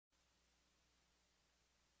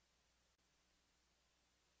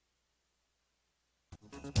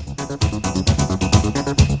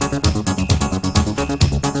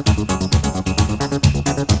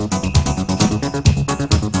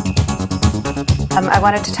I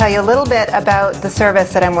wanted to tell you a little bit about the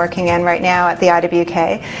service that I'm working in right now at the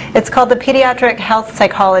IWK. It's called the Pediatric Health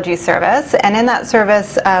Psychology Service, and in that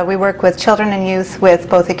service we work with children and youth with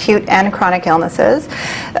both acute and chronic illnesses.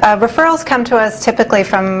 Referrals come to us typically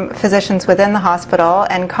from physicians within the hospital,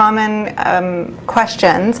 and common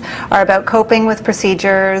questions are about coping with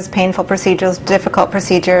procedures, painful procedures, difficult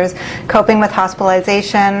procedures, coping with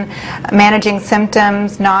hospitalization, managing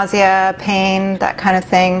symptoms, nausea, pain, that kind of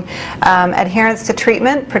thing, adherence to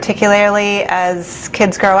treatment, particularly as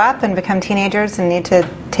kids grow up and become teenagers and need to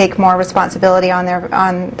take more responsibility on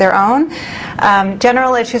their own.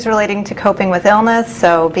 General issues relating to coping with illness,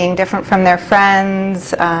 so being different from their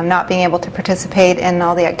friends, not being able to participate in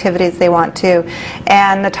all the activities they want to,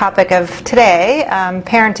 and the topic of today,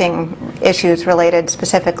 parenting issues related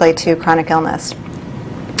specifically to chronic illness.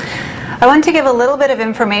 I want to give a little bit of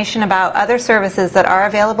information about other services that are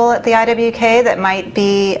available at the IWK that might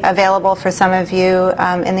be available for some of you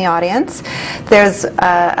in the audience. There's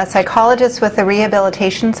a psychologist with a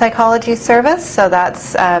rehabilitation psychology service, so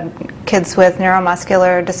that's kids with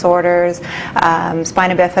neuromuscular disorders,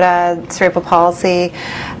 spina bifida, cerebral palsy.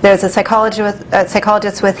 There's a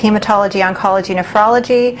psychologist with hematology, oncology,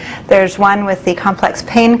 nephrology. There's one with the complex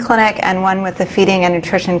pain clinic and one with the feeding and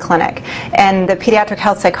nutrition clinic. And the pediatric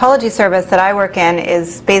health psychology service that I work in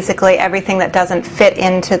is basically everything that doesn't fit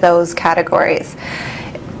into those categories.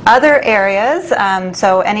 Other areas,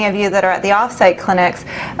 so any of you that are at the off-site clinics,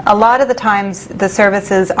 a lot of the times the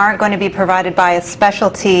services aren't going to be provided by a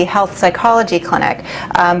specialty health psychology clinic,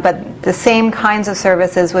 but the same kinds of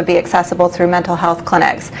services would be accessible through mental health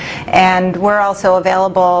clinics. And we're also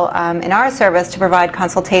available in our service to provide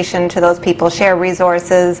consultation to those people, share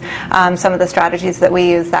resources, some of the strategies that we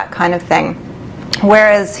use, that kind of thing.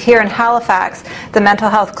 Whereas here in Halifax, the mental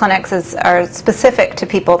health clinics are specific to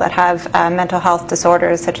people that have mental health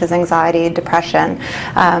disorders such as anxiety, depression,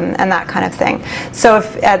 and that kind of thing. So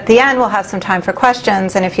at the end we'll have some time for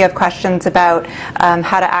questions, and if you have questions about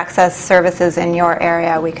how to access services in your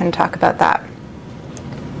area, we can talk about that.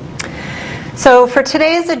 So for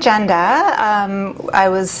today's agenda, I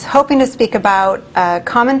was hoping to speak about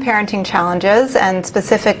common parenting challenges, and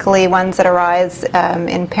specifically ones that arise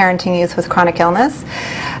in parenting youth with chronic illness.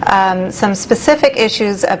 Some specific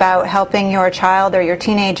issues about helping your child or your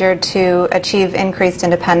teenager to achieve increased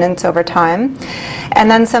independence over time.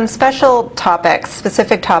 And then some special topics,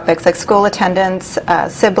 specific topics like school attendance,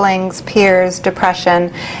 siblings, peers,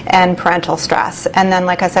 depression, and parental stress. And then,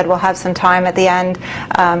 like I said, we'll have some time at the end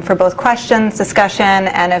for both questions, discussion,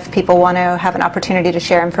 and if people want to have an opportunity to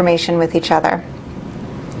share information with each other.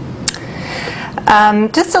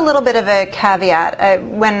 Just a little bit of a caveat.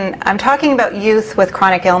 When I'm talking about youth with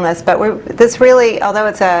chronic illness, but this really, although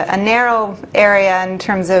it's a narrow area in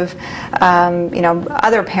terms of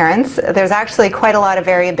other parents, there's actually quite a lot of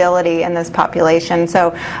variability in this population.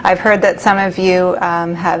 So I've heard that some of you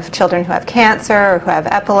have children who have cancer, or who have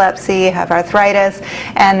epilepsy, have arthritis,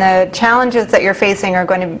 and the challenges that you're facing are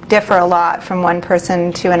going to differ a lot from one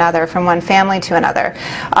person to another, from one family to another.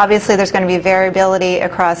 Obviously there's going to be variability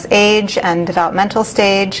across age and developmental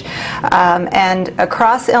stage, and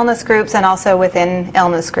across illness groups and also within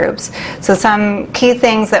illness groups. So some key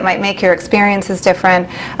things that might make your experiences different: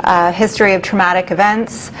 history of traumatic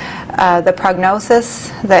events, the prognosis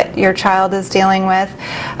that your child is dealing with,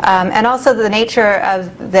 and also the nature of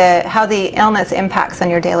how the illness impacts on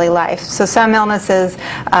your daily life. So some illnesses,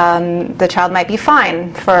 the child might be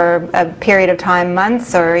fine for a period of time,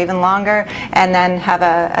 months or even longer, and then have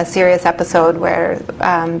a serious episode where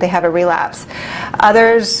they have a relapse.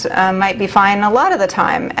 Others might be fine a lot of the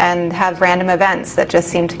time and have random events that just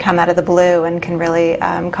seem to come out of the blue and can really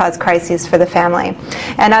cause crises for the family.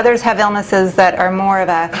 And others have illnesses that are more of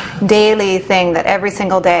a daily thing, that every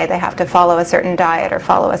single day they have to follow a certain diet or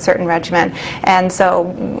follow a certain regimen. And so,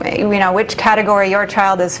 which category your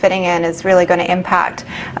child is fitting in is really going to impact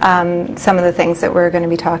some of the things that we're going to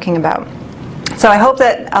be talking about. So I hope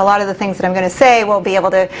that a lot of the things that I'm going to say will be able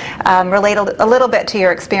to relate a little bit to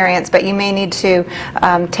your experience, but you may need to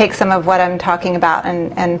take some of what I'm talking about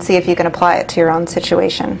and see if you can apply it to your own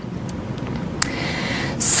situation.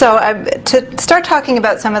 So to start talking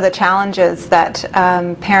about some of the challenges that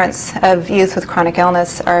parents of youth with chronic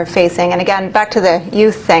illness are facing, and again, back to the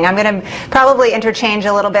youth thing, I'm going to probably interchange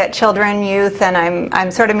a little bit children, youth, and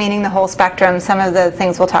I'm sort of meaning the whole spectrum. Some of the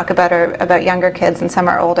things we'll talk about are about younger kids and some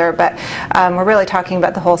are older, but we're really talking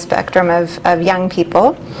about the whole spectrum of young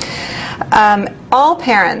people. All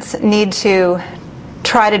parents need to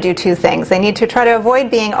try to do two things. They need to try to avoid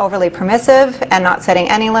being overly permissive and not setting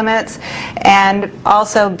any limits, and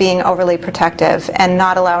also being overly protective and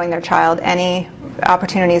not allowing their child any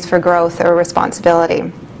opportunities for growth or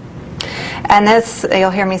responsibility. And this, you'll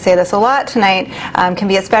hear me say this a lot tonight, can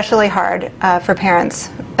be especially hard for parents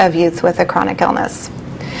of youth with a chronic illness.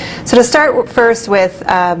 So to start first with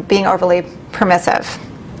being overly permissive.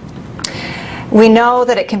 We know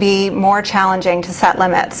that it can be more challenging to set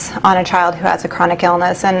limits on a child who has a chronic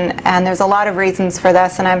illness, and there's a lot of reasons for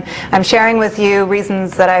this, and I'm sharing with you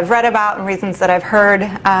reasons that I've read about and reasons that I've heard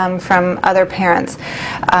from other parents.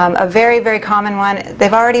 A very, very common one,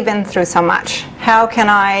 they've already been through so much. How can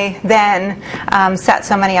I then set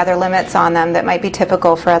so many other limits on them that might be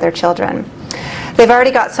typical for other children? They've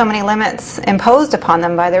already got so many limits imposed upon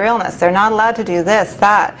them by their illness. They're not allowed to do this,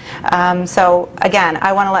 that. So again,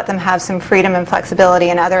 I want to let them have some freedom and flexibility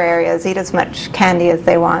in other areas, eat as much candy as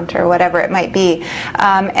they want or whatever it might be.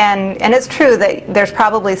 And it's true that there's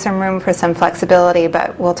probably some room for some flexibility,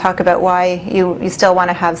 but we'll talk about why you still want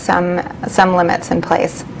to have some limits in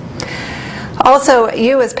place. Also,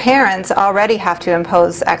 you as parents already have to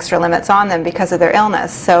impose extra limits on them because of their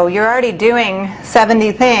illness. So you're already doing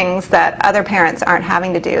 70 things that other parents aren't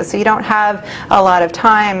having to do. So you don't have a lot of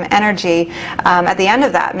time, energy at the end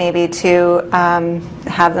of that maybe to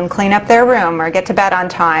have them clean up their room or get to bed on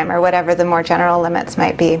time or whatever the more general limits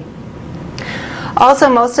might be. Also,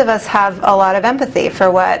 most of us have a lot of empathy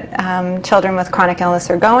for what children with chronic illness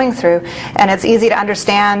are going through, and it's easy to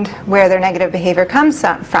understand where their negative behavior comes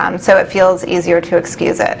from, so it feels easier to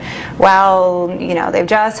excuse it. Well, you know, they've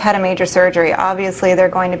just had a major surgery. Obviously, they're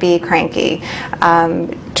going to be cranky.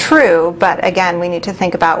 True, but again, we need to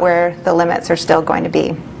think about where the limits are still going to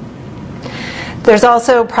be. There's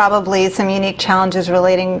also probably some unique challenges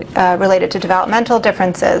related to developmental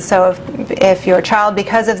differences. So if your child,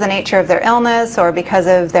 because of the nature of their illness or because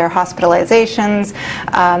of their hospitalizations,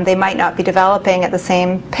 they might not be developing at the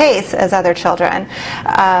same pace as other children.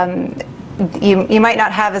 You might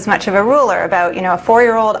not have as much of a ruler about, you know, a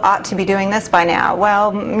 4-year-old ought to be doing this by now.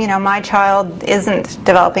 Well, you know, my child isn't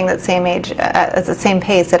developing at the same age, at the same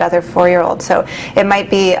pace at other 4-year-olds. So it might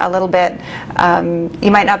be a little bit, you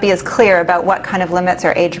might not be as clear about what kind of limits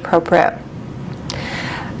are age appropriate.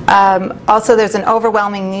 Also, there's an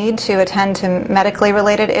overwhelming need to attend to medically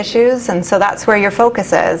related issues, and so that's where your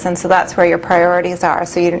focus is, and so that's where your priorities are,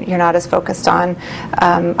 so you're not as focused on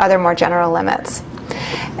other more general limits.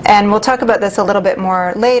 And we'll talk about this a little bit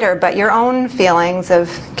more later, but your own feelings of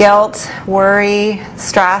guilt, worry,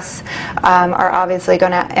 stress are obviously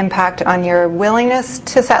going to impact on your willingness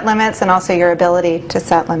to set limits and also your ability to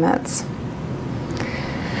set limits.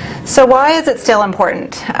 So why is it still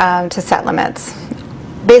important to set limits?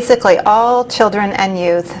 Basically, all children and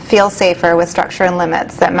youth feel safer with structure and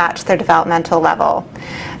limits that match their developmental level.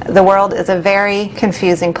 The world is a very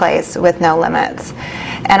confusing place with no limits.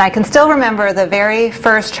 And I can still remember the very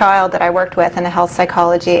first child that I worked with in the health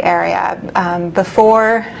psychology area.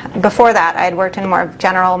 Before that, I had worked in a more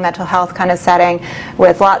general mental health kind of setting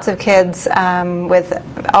with lots of kids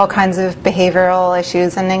with all kinds of behavioral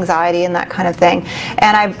issues and anxiety and that kind of thing.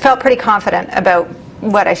 And I felt pretty confident about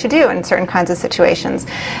what I should do in certain kinds of situations.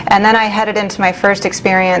 And then I headed into my first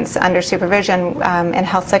experience under supervision in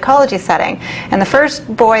health psychology setting. And the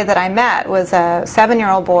first boy that I met was a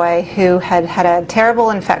 7-year-old boy who had had a terrible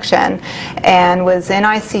infection and was in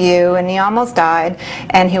ICU, and he almost died,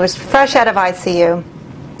 and he was fresh out of ICU.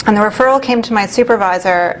 And the referral came to my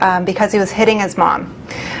supervisor because he was hitting his mom.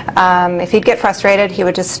 If he'd get frustrated, he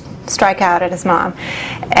would just strike out at his mom.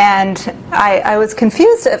 And I was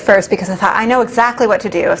confused at first because I thought, I know exactly what to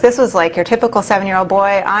do. If this was like your typical 7-year-old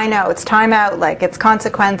boy, I know it's time out, like it's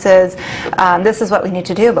consequences, this is what we need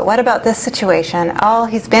to do. But what about this situation? All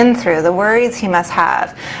he's been through, the worries he must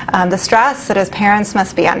have, the stress that his parents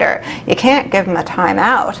must be under. You can't give him a time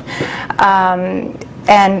out.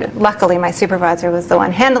 And luckily, my supervisor was the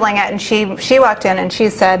one handling it, and she walked in and she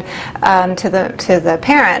said to the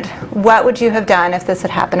parent, "What would you have done if this had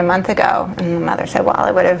happened a month ago?" And the mother said, "Well,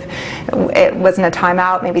 it wasn't a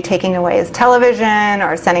timeout, maybe taking away his television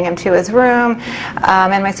or sending him to his room."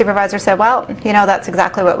 And my supervisor said, "Well, you know, that's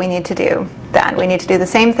exactly what we need to do then. We need to do the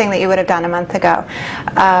same thing that you would have done a month ago.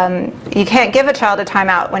 You can't give a child a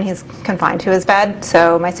timeout when he's confined to his bed."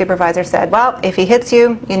 So my supervisor said, "Well, if he hits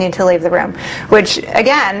you, you need to leave the room." Which,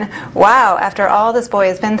 again, wow, after all this boy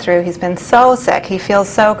has been through, he's been so sick, he feels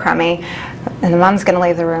so crummy, and the mom's going to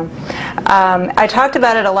leave the room. I talked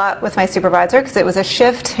about it a lot with my supervisor because it was a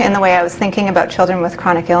shift in the way I was thinking about children with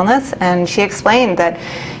chronic illness, and she explained that,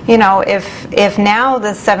 you know, if now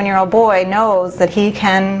this 7-year-old boy knows that he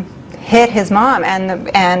can hit his mom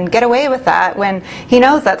and get away with that when he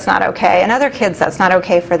knows that's not okay, and other kids that's not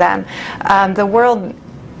okay for them, the world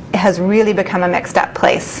has really become a mixed up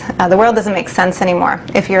place. The world doesn't make sense anymore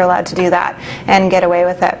if you're allowed to do that and get away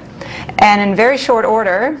with it. And in very short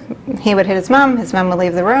order, he would hit his mom would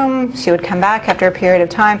leave the room, she would come back after a period of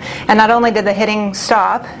time, and not only did the hitting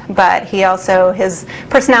stop, but his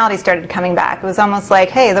personality started coming back. It was almost like,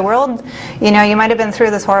 hey, the world, you might have been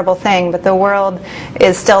through this horrible thing, but the world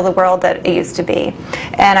is still the world that it used to be.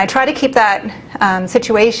 And I try to keep that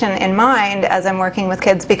situation in mind as I'm working with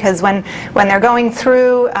kids, because when they're going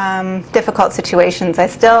through difficult situations, I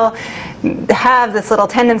still have this little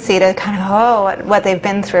tendency to kind of, what they've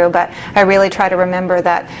been through, but I really try to remember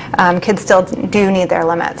that kids still do need their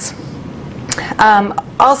limits.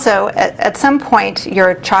 Also, at some point,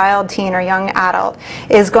 your child, teen, or young adult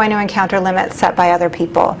is going to encounter limits set by other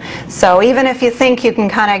people. So even if you think you can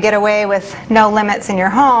kind of get away with no limits in your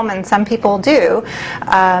home, and some people do,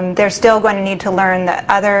 they're still going to need to learn that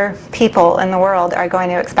other people in the world are going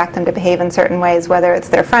to expect them to behave in certain ways, whether it's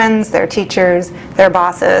their friends, their teachers, their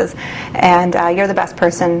bosses, and you're the best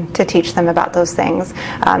person to teach them about those things,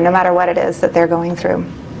 no matter what it is that they're going through.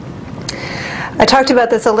 I talked about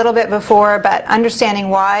this a little bit before, but understanding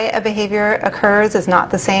why a behavior occurs is not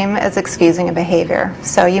the same as excusing a behavior.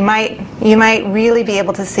 So you might really be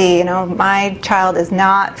able to see, my child is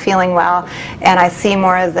not feeling well, and I see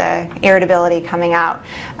more of the irritability coming out.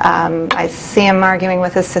 I see him arguing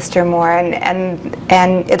with his sister more,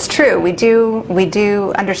 and it's true. We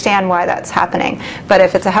do understand why that's happening. But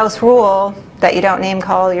if it's a house rule that you don't name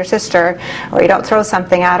call your sister, or you don't throw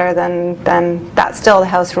something at her, then that's still the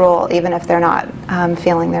house rule, even if they're not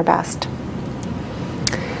feeling their best.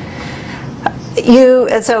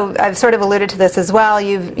 So I've sort of alluded to this as well.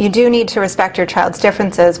 You do need to respect your child's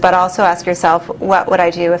differences, but also ask yourself, what would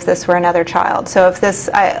I do if this were another child? So if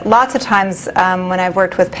lots of times when I've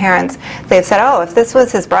worked with parents, they've said, oh, if this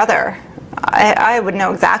was his brother, I would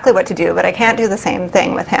know exactly what to do, but I can't do the same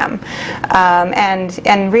thing with him.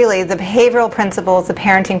 And really, the behavioral principles, the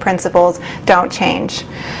parenting principles don't change.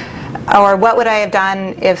 Or what would I have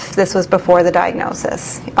done if this was before the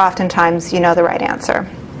diagnosis? Oftentimes, you know the right answer.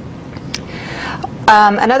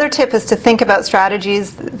 Another tip is to think about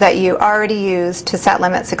strategies that you already use to set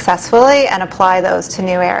limits successfully and apply those to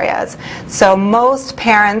new areas. So most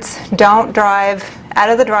parents don't drive out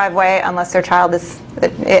of the driveway unless their child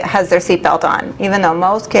has their seatbelt on, even though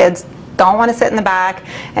most kids don't want to sit in the back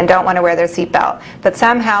and don't want to wear their seatbelt. But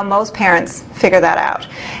somehow most parents figure that out.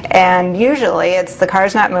 And usually it's the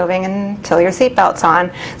car's not moving until your seatbelt's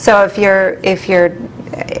on. So if you're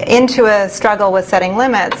into a struggle with setting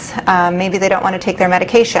limits, maybe they don't want to take their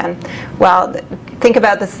medication. Well, think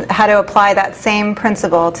about this, how to apply that same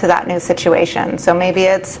principle to that new situation. So maybe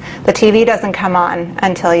it's the TV doesn't come on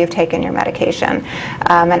until you've taken your medication.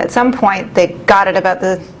 And at some point they got it about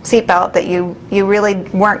the seatbelt that you really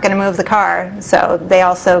weren't going to move the car, so they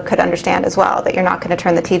also could understand as well that you're not going to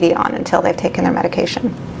turn the TV on until they've taken their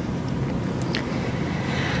medication.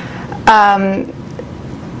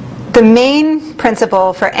 The main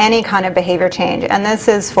principle for any kind of behavior change, and this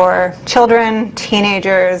is for children,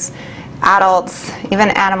 teenagers, adults, even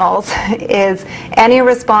animals, is any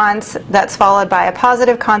response that's followed by a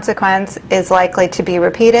positive consequence is likely to be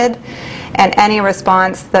repeated, and any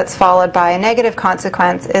response that's followed by a negative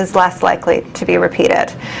consequence is less likely to be repeated.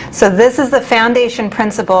 So this is the foundation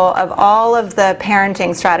principle of all of the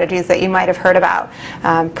parenting strategies that you might have heard about.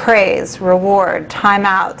 Praise, reward,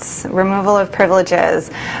 timeouts, removal of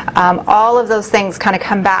privileges, all of those things kind of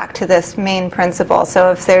come back to this main principle.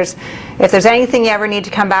 So if there's anything you ever need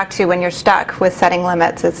to come back to when you're stuck with setting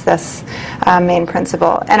limits, it's this main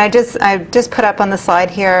principle. And I just put up on the slide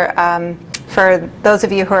here, for those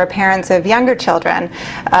of you who are parents of younger children,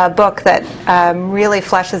 a book that really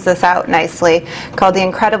fleshes this out nicely, called The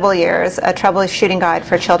Incredible Years, a troubleshooting guide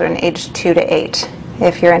for children aged 2 to 8,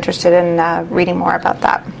 if you're interested in reading more about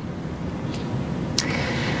that.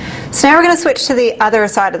 So now we're going to switch to the other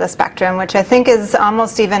side of the spectrum, which I think is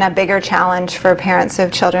almost even a bigger challenge for parents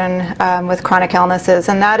of children with chronic illnesses,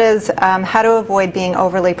 and that is how to avoid being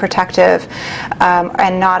overly protective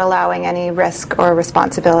and not allowing any risk or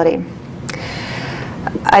responsibility.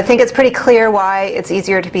 I think it's pretty clear why it's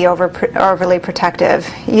easier to be overly protective.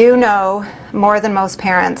 You know more than most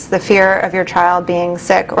parents the fear of your child being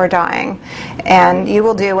sick or dying, and you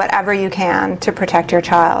will do whatever you can to protect your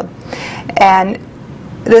child. And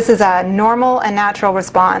this is a normal and natural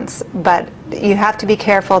response, but you have to be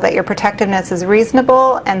careful that your protectiveness is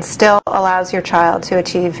reasonable and still allows your child to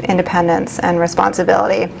achieve independence and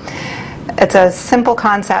responsibility. It's a simple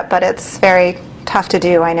concept, but it's very tough to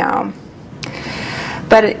do, I know.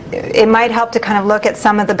 But it might help to kind of look at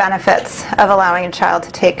some of the benefits of allowing a child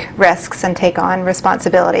to take risks and take on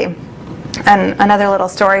responsibility. And another little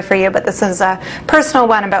story for you, but this is a personal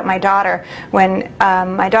one about my daughter. When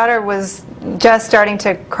my daughter was just starting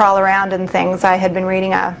to crawl around and things, I had been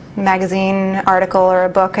reading a magazine article or a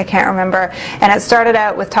book, I can't remember, and it started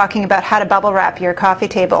out with talking about how to bubble wrap your coffee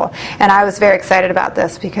table. And I was very excited about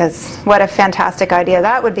this because what a fantastic idea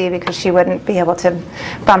that would be, because she wouldn't be able to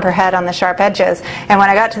bump her head on the sharp edges. And when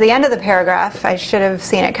I got to the end of the paragraph, I should have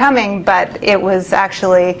seen it coming, but it was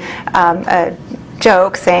actually a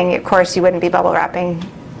joke saying, of course, you wouldn't be bubble wrapping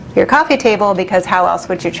your coffee table, because how else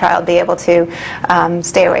would your child be able to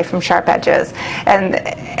stay away from sharp edges? And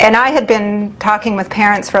I had been talking with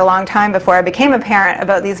parents for a long time before I became a parent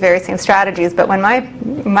about these very same strategies, but when my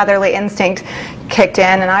motherly instinct kicked in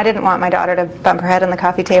and I didn't want my daughter to bump her head on the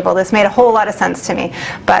coffee table, this made a whole lot of sense to me.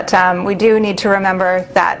 But we do need to remember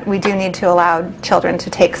that we do need to allow children to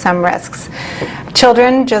take some risks.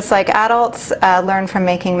 Children, just like adults, learn from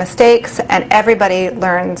making mistakes, and everybody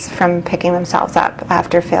learns from picking themselves up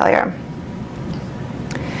after failure.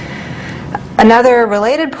 Another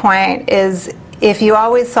related point is, if you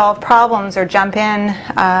always solve problems or jump in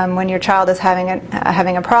when your child is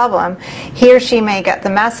having a problem, he or she may get the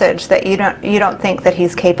message that you don't think that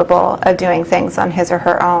he's capable of doing things on his or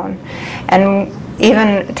her own. And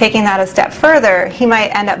even taking that a step further, he might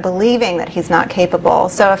end up believing that he's not capable.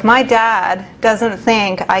 So if my dad doesn't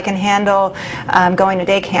think I can handle going to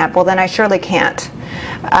day camp, well, then I surely can't.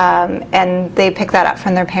 And they pick that up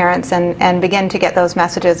from their parents and begin to get those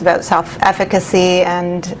messages about self-efficacy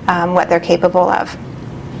and what they're capable of.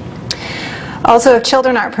 Also, if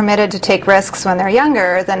children aren't permitted to take risks when they're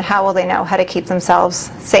younger, then how will they know how to keep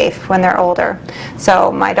themselves safe when they're older?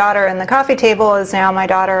 So my daughter in the coffee table is now my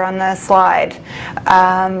daughter on the slide.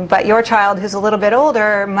 But your child who's a little bit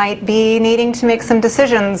older might be needing to make some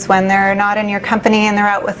decisions when they're not in your company and they're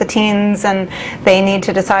out with the teens and they need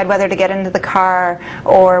to decide whether to get into the car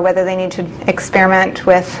or whether they need to experiment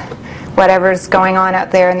with whatever's going on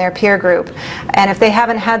out there in their peer group. And if they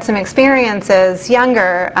haven't had some experiences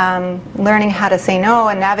younger, learning how to say no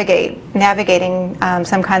and navigating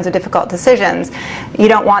some kinds of difficult decisions, you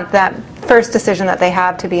don't want that first decision that they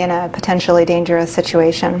have to be in a potentially dangerous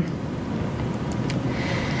situation.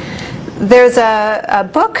 There's a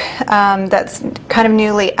book that's kind of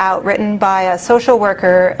newly out, written by a social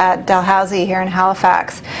worker at Dalhousie here in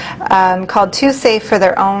Halifax, called Too Safe for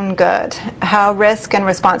Their Own Good: How Risk and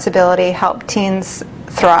Responsibility Help Teens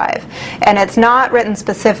Thrive. And it's not written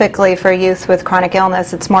specifically for youth with chronic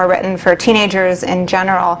illness, it's more written for teenagers in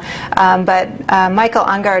general. But Michael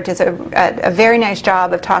Ungart does a very nice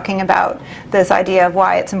job of talking about this idea of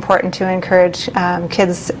why it's important to encourage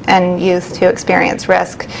kids and youth to experience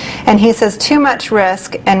risk. And he says, too much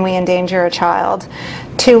risk and we endanger a child.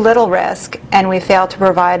 Too little risk and we fail to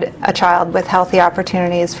provide a child with healthy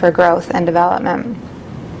opportunities for growth and development.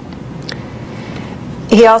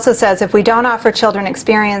 He also says, if we don't offer children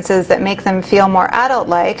experiences that make them feel more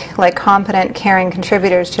adult-like, like competent, caring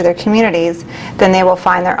contributors to their communities, then they will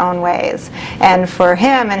find their own ways. And for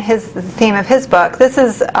him and the theme of his book, this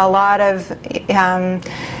is a lot of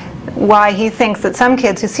why he thinks that some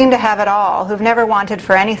kids who seem to have it all, who've never wanted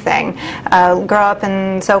for anything, grow up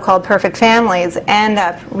in so-called perfect families, end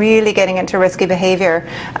up really getting into risky behavior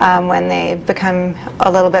when they become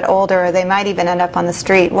a little bit older, or they might even end up on the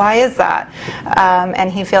street. Why is that?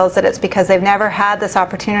 And he feels that it's because they've never had this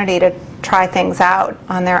opportunity to try things out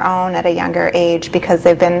on their own at a younger age, because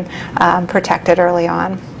they've been protected early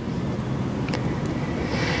on.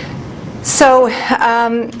 So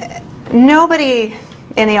nobody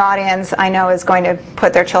in the audience, I know, is going to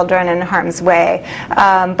put their children in harm's way,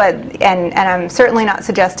 and I'm certainly not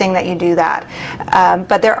suggesting that you do that.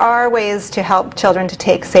 But there are ways to help children to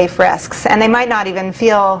take safe risks, and they might not even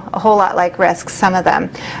feel a whole lot like risks, some of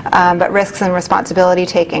them, but risks and responsibility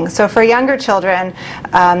taking. So for younger children,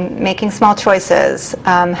 making small choices,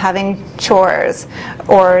 having chores,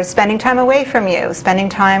 or spending time away from you, spending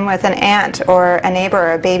time with an aunt or a neighbor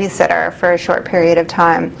or a babysitter for a short period of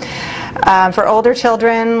time. For older children,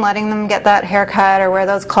 letting them get that haircut or wear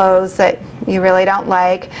those clothes that you really don't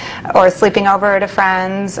like, or sleeping over at a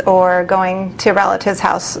friend's, or going to a relative's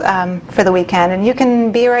house for the weekend. And you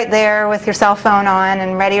can be right there with your cell phone on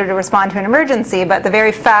and ready to respond to an emergency, but the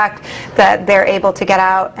very fact that they're able to get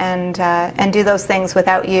out and do those things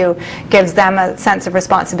without you gives them a sense of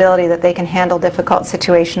responsibility that they can handle difficult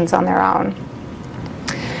situations on their own.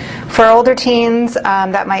 For older teens,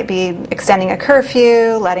 that might be extending a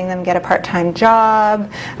curfew, letting them get a part-time job,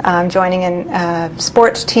 joining a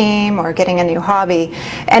sports team, or getting a new hobby.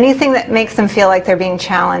 Anything that makes them feel like they're being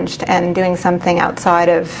challenged and doing something outside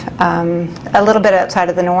of, a little bit outside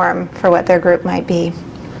of the norm for what their group might be.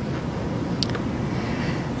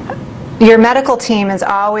 Your medical team is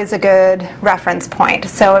always a good reference point.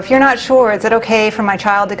 So if you're not sure, is it okay for my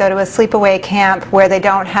child to go to a sleepaway camp where they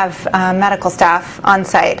don't have medical staff on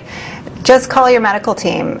site? Just call your medical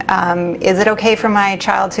team. Is it okay for my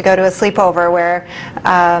child to go to a sleepover where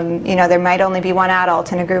there might only be one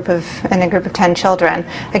adult in a group of 10 children?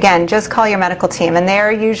 Again, just call your medical team, and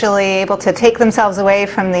they're usually able to take themselves away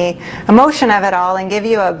from the emotion of it all and give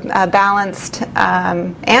you a balanced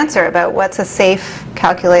answer about what's a safe,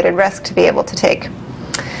 calculated risk to be able to take.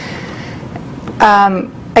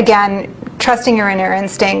 Again, trusting your inner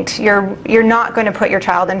instinct. You're not going to put your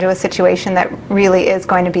child into a situation that really is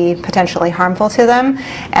going to be potentially harmful to them.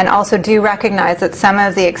 And also do recognize that some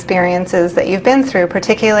of the experiences that you've been through,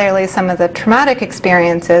 particularly some of the traumatic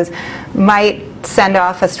experiences, might send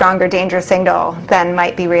off a stronger danger signal than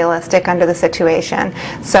might be realistic under the situation.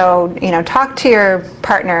 So, talk to your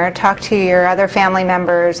partner, talk to your other family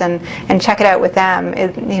members, and check it out with them.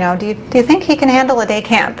 Do you think he can handle a day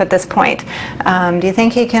camp at this point? Do you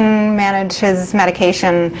think he can manage his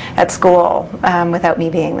medication at school without me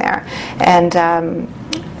being there? And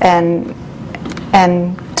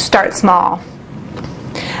start small.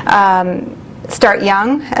 Start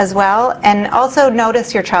young as well, and also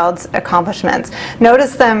notice your child's accomplishments.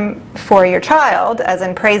 Notice them for your child, as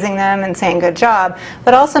in praising them and saying good job,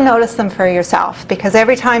 but also notice them for yourself, because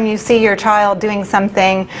every time you see your child doing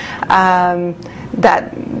something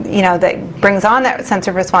that brings on that sense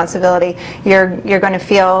of responsibility, you're going to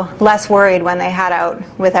feel less worried when they head out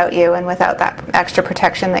without you and without that extra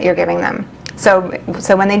protection that you're giving them. So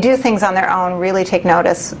when they do things on their own, really take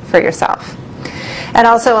notice for yourself. And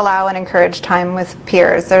also allow and encourage time with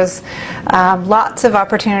peers. There's lots of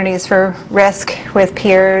opportunities for risk with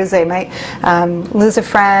peers. They might lose a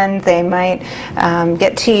friend, they might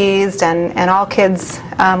get teased, and all kids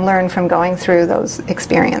learn from going through those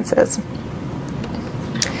experiences.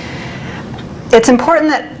 It's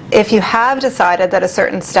important that if you have decided that a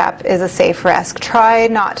certain step is a safe risk, try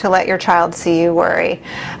not to let your child see you worry,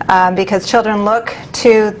 because children look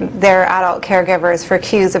to their adult caregivers for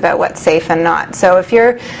cues about what's safe and not. So if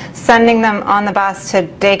you're sending them on the bus to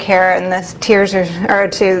daycare and the tears or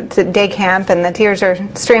to day camp and the tears are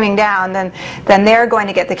streaming down, then they're going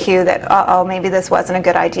to get the cue that, oh, maybe this wasn't a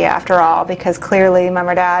good idea after all, because clearly mom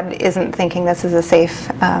or dad isn't thinking this is a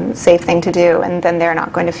safe thing to do, and then they're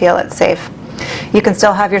not going to feel it's safe. You can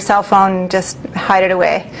still have your cell phone, just hide it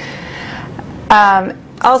away.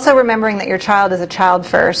 Also remembering that your child is a child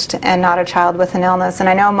first and not a child with an illness. And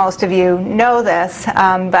I know most of you know this,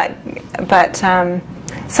 but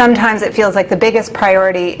sometimes it feels like the biggest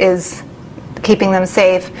priority is keeping them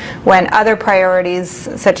safe when other priorities,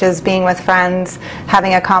 such as being with friends,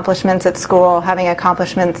 having accomplishments at school, having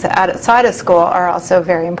accomplishments outside of school, are also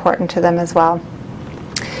very important to them as well.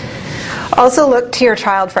 Also look to your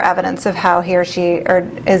child for evidence of how he or she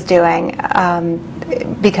is doing,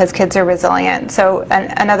 because kids are resilient. So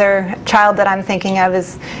another child that I'm thinking of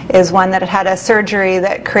is one that had a surgery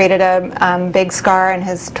that created a big scar in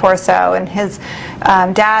his torso, and his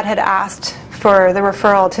dad had asked for the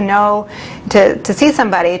referral to see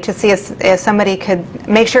somebody, to see if somebody could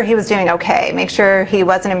make sure he was doing okay, make sure he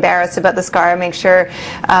wasn't embarrassed about the scar, make sure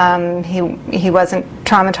he wasn't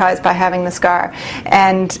traumatized by having the scar.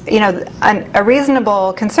 And a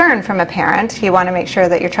reasonable concern from a parent, you want to make sure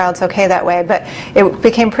that your child's okay that way, but it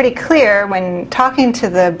became pretty clear when talking to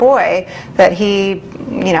the boy that he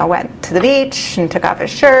went to the beach and took off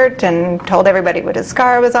his shirt and told everybody what his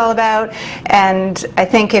scar was all about. And I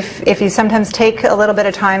think if you sometimes take a little bit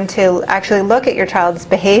of time to actually look at your child's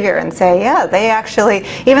behavior and say, yeah, they actually,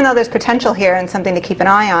 even though there's potential here and something to keep an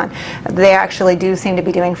eye on, they actually do seem to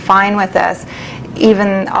be doing fine with this,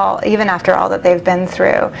 even after all that they've been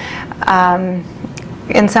through.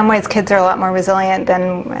 In some ways, kids are a lot more resilient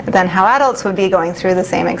than how adults would be going through the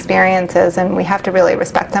same experiences, and we have to really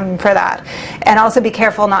respect them for that. And also be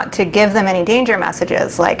careful not to give them any danger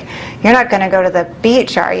messages, like, you're not going to go to the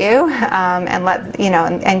beach, are you?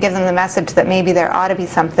 And give them the message that maybe there ought to be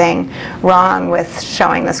something wrong with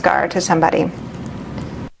showing the scar to somebody.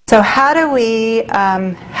 So how do we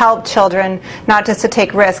help children not just to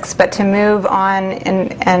take risks, but to move on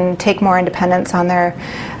and take more independence on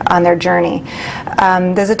their journey?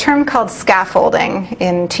 There's a term called scaffolding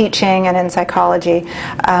in teaching and in psychology,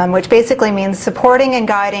 which basically means supporting and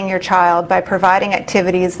guiding your child by providing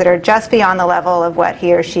activities that are just beyond the level of what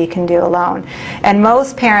he or she can do alone. And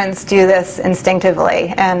most parents do this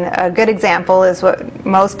instinctively. And a good example is what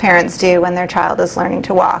most parents do when their child is learning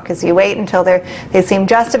to walk, is you wait until they seem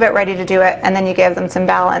just about about ready to do it, and then you give them some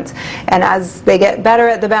balance. And as they get better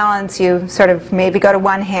at the balance, you sort of maybe go to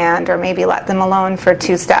one hand, or maybe let them alone for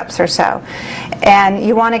 2 steps or so. And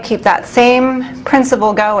you want to keep that same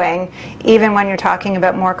principle going even when you're talking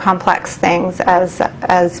about more complex things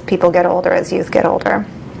as people get older, as youth get older.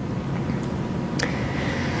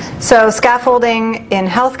 So scaffolding in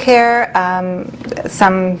healthcare,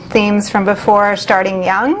 some themes from before, starting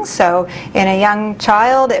young. So in a young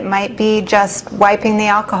child, it might be just wiping the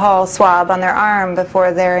alcohol swab on their arm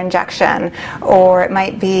before their injection, or it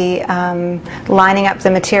might be lining up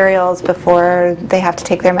the materials before they have to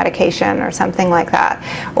take their medication or something like that.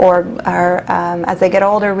 Or as they get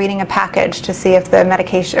older, reading a package to see if the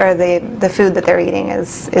medication or the food that they're eating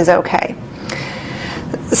is okay.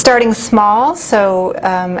 Starting small, so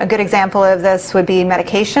a good example of this would be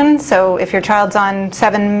medication. So if your child's on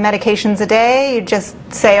 7 medications a day, you just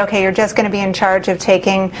say, okay, you're just going to be in charge of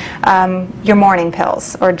taking your morning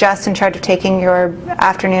pills, or just in charge of taking your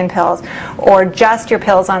afternoon pills, or just your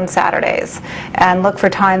pills on Saturdays, and look for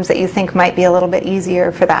times that you think might be a little bit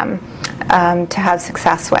easier for them to have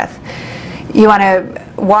success with. You want to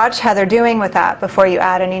watch how they're doing with that before you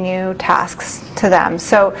add any new tasks to them.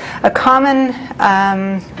 So a common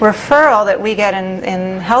referral that we get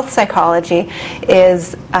in health psychology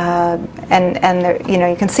is,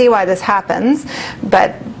 you can see why this happens,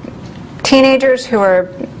 but teenagers who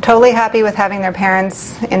are totally happy with having their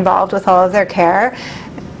parents involved with all of their care,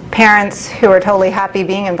 parents who are totally happy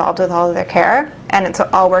being involved with all of their care, and it's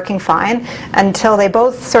all working fine until they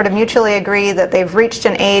both sort of mutually agree that they've reached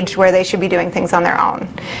an age where they should be doing things on their own.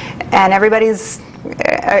 And everybody's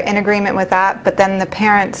in agreement with that, but then the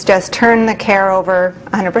parents just turn the care over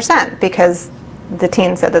 100% because the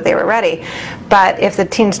teen said that they were ready. But if the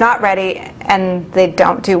teen's not ready and they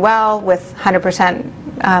don't do well with 100%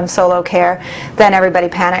 solo care, then everybody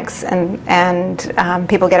panics and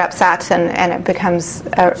people get upset, and it becomes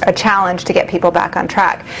a challenge to get people back on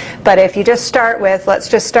track. But if you just start with, let's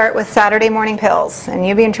just start with Saturday morning pills, and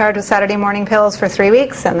you be in charge of Saturday morning pills for 3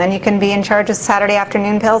 weeks, and then you can be in charge of Saturday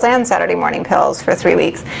afternoon pills and Saturday morning pills for 3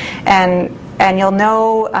 weeks. And you'll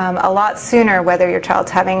know a lot sooner whether your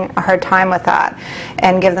child's having a hard time with that,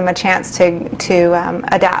 and give them a chance to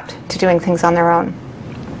adapt to doing things on their own.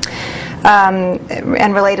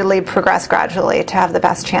 And relatedly, progress gradually to have the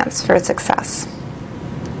best chance for success.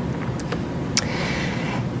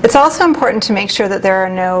 It's also important to make sure that there are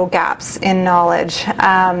no gaps in knowledge.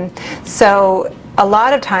 So a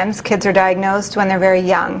lot of times kids are diagnosed when they're very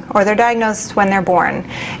young, or they're diagnosed when they're born,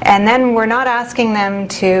 and then we're not asking them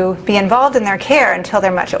to be involved in their care until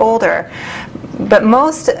they're much older. But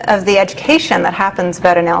most of the education that happens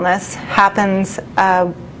about an illness happens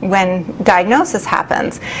when diagnosis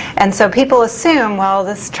happens. And so people assume, well,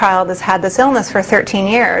 this child has had this illness for 13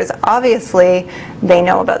 years. Obviously, they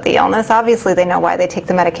know about the illness. Obviously, they know why they take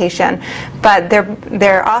the medication. But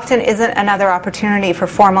there often isn't another opportunity for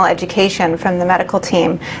formal education from the medical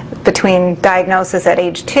team between diagnosis at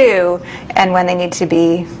age 2 and when they need to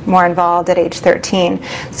be more involved at age 13.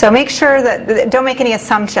 So make sure that, don't make any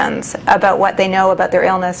assumptions about what they know about their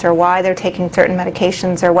illness, or why they're taking certain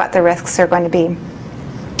medications, or what the risks are going to be.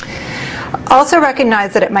 Also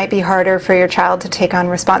recognize that it might be harder for your child to take on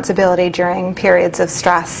responsibility during periods of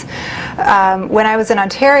stress. When I was in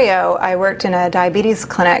Ontario, I worked in a diabetes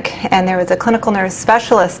clinic, and there was a clinical nurse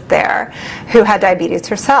specialist there who had diabetes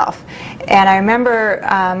herself. And I remember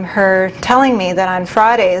her telling me that on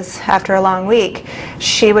Fridays, after a long week,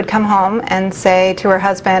 she would come home and say to her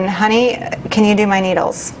husband, "Honey, can you do my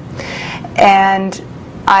needles?" And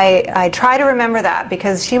I try to remember that,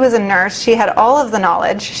 because she was a nurse, she had all of the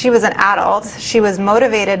knowledge, she was an adult, she was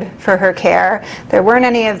motivated for her care, there weren't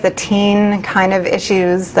any of the teen kind of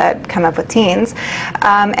issues that come up with teens,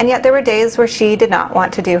 and yet there were days where she did not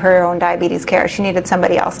want to do her own diabetes care. She needed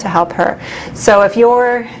somebody else to help her. So if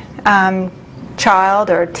your child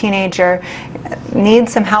or teenager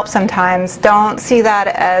needs some help sometimes, don't see that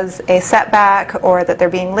as a setback, or that they're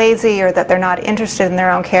being lazy, or that they're not interested in their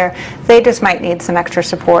own care. They just might need some extra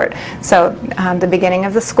support. So the beginning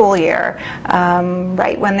of the school year,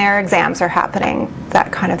 right when their exams are happening,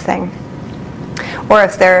 that kind of thing. Or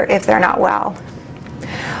if they're not well.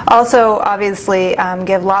 Also, obviously,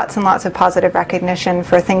 give lots and lots of positive recognition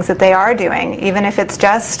for things that they are doing, even if it's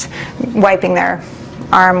just wiping their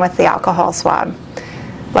arm with the alcohol swab.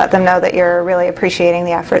 Let them know that you're really appreciating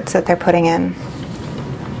the efforts that they're putting in.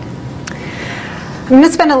 I'm going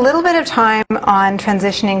to spend a little bit of time on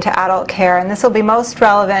transitioning to adult care, and this will be most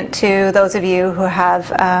relevant to those of you who have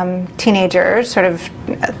teenagers, sort of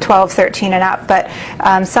 12, 13 and up, but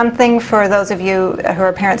something for those of you who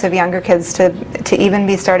are parents of younger kids to even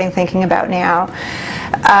be starting thinking about now.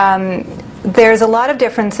 There's a lot of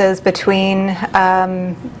differences between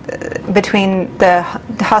the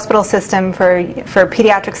hospital system for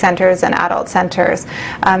pediatric centers and adult centers.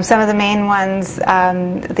 Some of the main ones,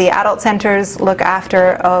 the adult centers look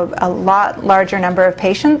after a lot larger number of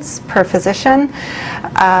patients per physician.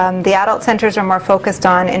 The adult centers are more focused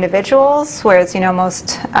on individuals, whereas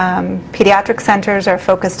most pediatric centers are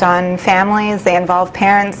focused on families. They involve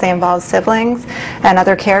parents, they involve siblings and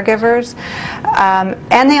other caregivers,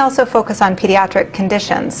 and they also focus on pediatric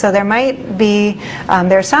conditions. So there might be,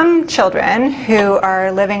 there are some children who are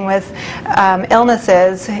living with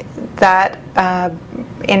illnesses that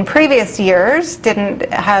in previous years didn't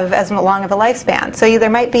have as long of a lifespan. So there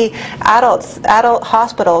might be adult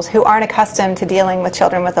hospitals who aren't accustomed to dealing with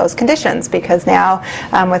children with those conditions, because now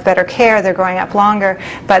with better care they're growing up longer,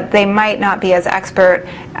 but they might not be as expert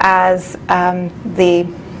as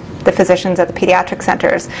the physicians at the pediatric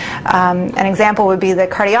centers. An example would be the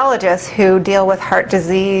cardiologists who deal with heart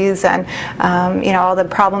disease and all the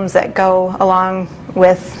problems that go along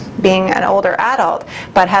with being an older adult,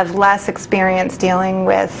 but have less experience dealing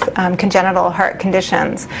with congenital heart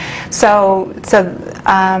conditions. So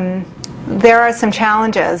there are some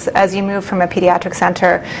challenges as you move from a pediatric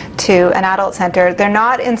center to an adult center. They're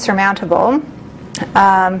not insurmountable.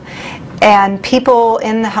 And people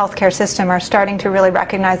in the healthcare system are starting to really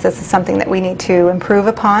recognize this as something that we need to improve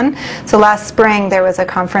upon. So last spring there was a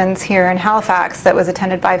conference here in Halifax that was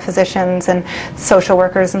attended by physicians and social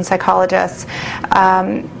workers and psychologists,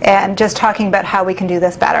 and just talking about how we can do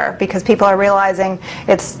this better, because people are realizing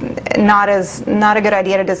it's not a good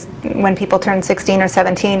idea to just, when people turn 16 or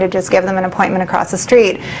 17, to just give them an appointment across the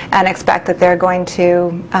street and expect that they're going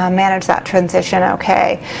to manage that transition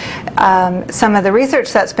okay. Some of the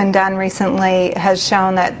research that's been done recently has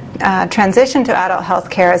shown that transition to adult health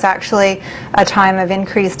care is actually a time of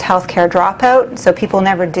increased healthcare dropout. So people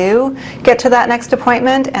never do get to that next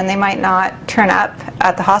appointment, and they might not turn up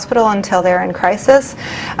at the hospital until they're in crisis,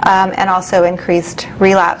 and also increased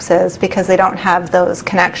relapses because they don't have those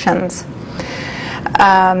connections.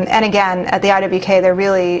 And again, at the IWK, they're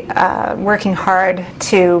really working hard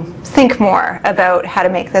to think more about how to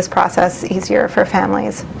make this process easier for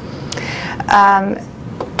families.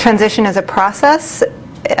 Transition is a process.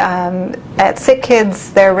 At Sick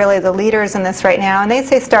Kids, they're really the leaders in this right now, and they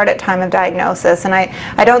say start at time of diagnosis. And I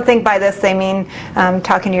don't think by this they mean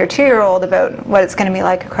talking to your 2-year-old about what it's going to be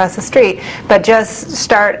like across the street, but just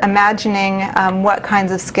start imagining what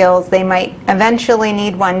kinds of skills they might eventually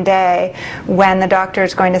need one day when the doctor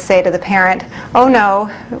is going to say to the parent, oh no,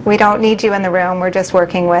 we don't need you in the room, we're just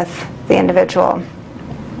working with the individual.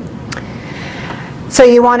 So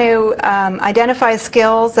you want to identify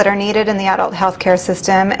skills that are needed in the adult healthcare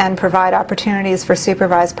system and provide opportunities for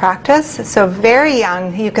supervised practice. So very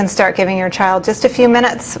young, you can start giving your child just a few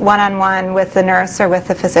minutes one-on-one with the nurse or with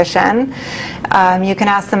the physician. You can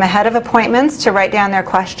ask them ahead of appointments to write down their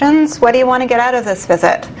questions. What do you want to get out of this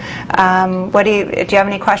visit? Do you have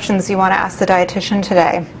any questions you want to ask the dietitian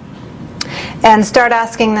today? And start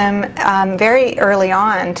asking them very early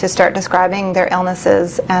on to start describing their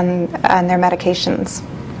illnesses and their medications.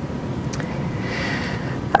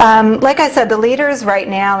 Like I said, the leaders right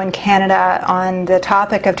now in Canada on the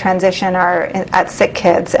topic of transition are at Sick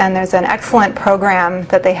Kids, and there's an excellent program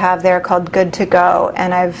that they have there called Good to Go,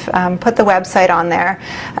 and I've put the website on there,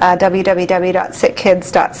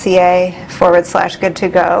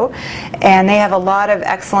 www.sickkids.ca/good-to-go, and they have a lot of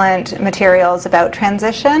excellent materials about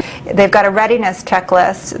transition. They've got a readiness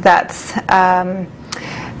checklist that's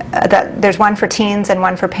there's one for teens and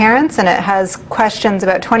one for parents, and it has questions,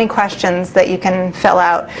 about 20 questions that you can fill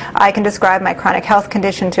out. I can describe my chronic health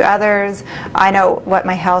condition to others. I know what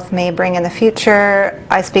my health may bring in the future.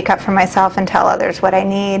 I speak up for myself and tell others what I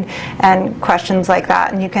need, and questions like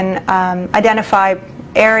that. And you can identify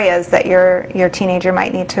areas that your teenager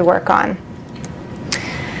might need to work on.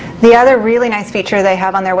 The other really nice feature they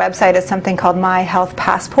have on their website is something called My Health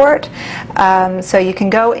Passport. So you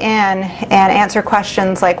can go in and answer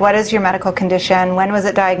questions like, what is your medical condition? When was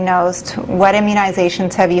it diagnosed? What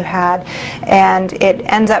immunizations have you had? And it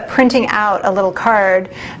ends up printing out a little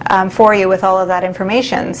card for you with all of that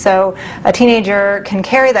information. So a teenager can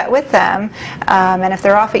carry that with them, and if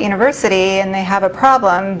they're off at university and they have a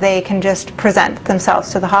problem, they can just present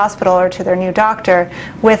themselves to the hospital or to their new doctor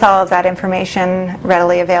with all of that information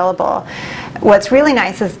readily available. What's really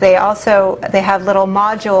nice is they have little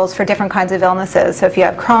modules for different kinds of illnesses. So if you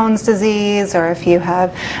have Crohn's disease or if you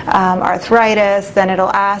have arthritis, then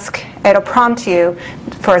it'll prompt you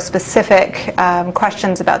for specific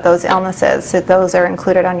questions about those illnesses. So those are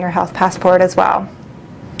included on your health passport as well.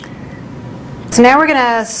 So now we're going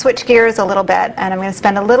to switch gears a little bit, and I'm going to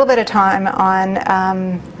spend a little bit of time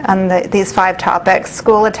on these 5 topics: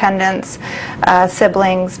 school attendance,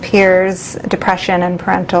 siblings, peers, depression, and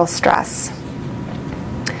parental stress.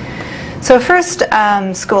 So first,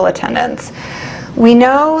 school attendance. We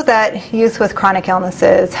know that youth with chronic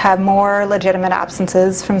illnesses have more legitimate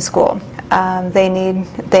absences from school.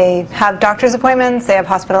 They have doctor's appointments, they have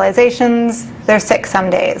hospitalizations, they're sick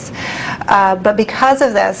some days. But because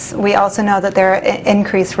of this, we also know that there are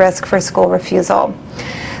increased risk for school refusal.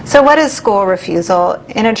 So what is school refusal?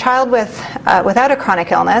 In a child without a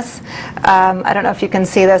chronic illness, I don't know if you can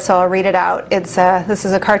see this, so I'll read it out. This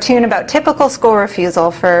is a cartoon about typical school refusal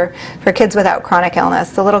for kids without chronic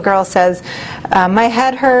illness. The little girl says, my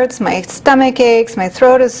head hurts, my stomach aches, my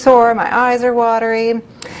throat is sore, my eyes are watery.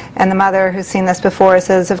 And the mother, who's seen this before,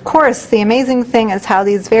 says, of course, the amazing thing is how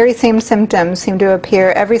these very same symptoms seem to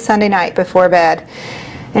appear every Sunday night before bed.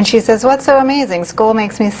 And she says, what's so amazing? School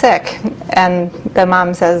makes me sick. And the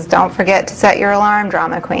mom says, don't forget to set your alarm,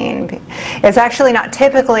 drama queen. It's actually not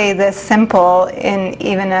typically this simple in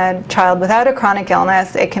even a child without a chronic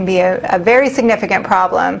illness. It can be a very significant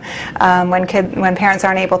problem when parents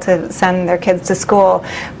aren't able to send their kids to school.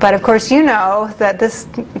 But of course you know that this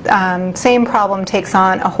same problem takes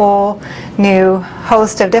on a whole new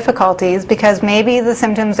host of difficulties, because maybe the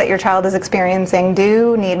symptoms that your child is experiencing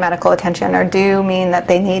do need medical attention or do mean that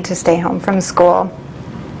they need to stay home from school.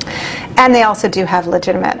 And they also do have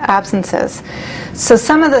legitimate absences. So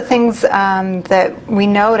some of the things that we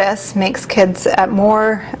notice makes kids at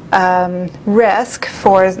more risk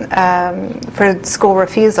for school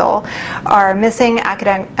refusal are missing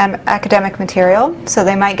academic material. So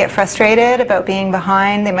they might get frustrated about being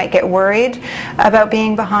behind. They might get worried about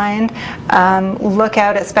being behind. Look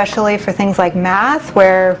out especially for things like math,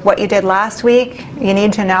 where what you did last week, you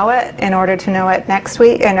need to know it in order to know it next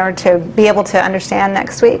week, in order to be able to understand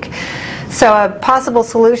next week. So a possible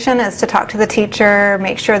solution is to talk to the teacher,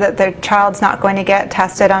 make sure that their child's not going to get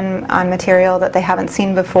tested on material that they haven't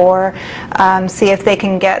seen before, see if they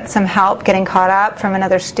can get some help getting caught up from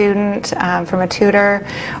another student, from a tutor,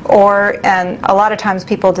 and a lot of times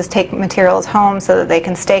people just take materials home so that they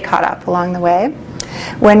can stay caught up along the way.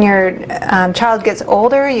 When your child gets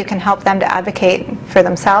older, you can help them to advocate for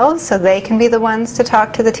themselves, so they can be the ones to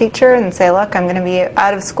talk to the teacher and say, look, I'm going to be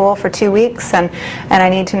out of school for 2 weeks, and I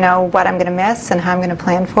need to know what I'm going to miss and how I'm going to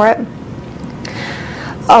plan for it.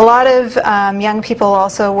 A lot of young people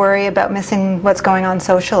also worry about missing what's going on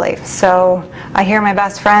socially. So I hear my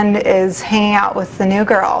best friend is hanging out with the new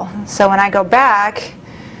girl. So when I go back,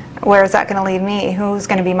 where is that going to leave me? Who's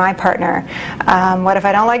going to be my partner? What if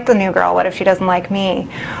I don't like the new girl? What if she doesn't like me?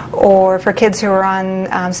 Or for kids who are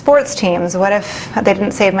on sports teams, what if they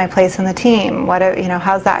didn't save my place in the team?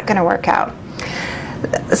 How's that going to work out?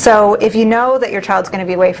 So if you know that your child's going to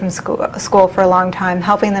be away from school for a long time,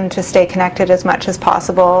 helping them to stay connected as much as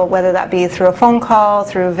possible, whether that be through a phone call,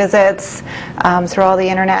 through visits, through all the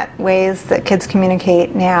internet ways that kids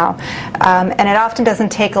communicate now. And it often doesn't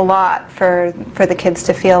take a lot for the kids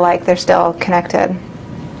to feel like they're still connected.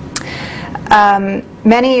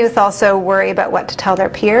 Many youth also worry about what to tell their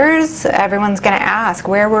peers. Everyone's going to ask,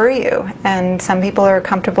 where were you? And some people are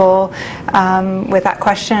comfortable with that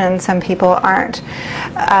question and some people aren't.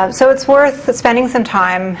 So it's worth spending some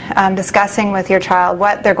time discussing with your child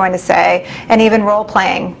what they're going to say, and even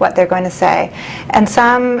role-playing what they're going to say. And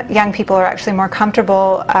some young people are actually more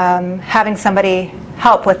comfortable having somebody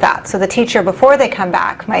help with that. So the teacher, before they come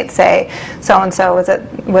back, might say, so-and-so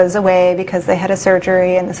was away because they had a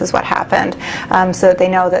surgery and this is what happened, so that they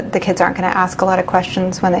know that the kids aren't going to ask a lot of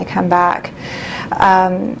questions when they come back.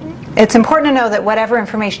 It's important to know that whatever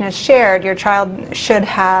information is shared, your child should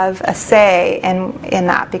have a say in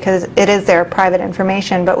that, because it is their private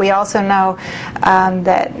information. But we also know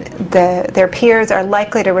that their peers are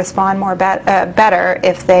likely to respond better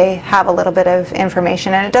if they have a little bit of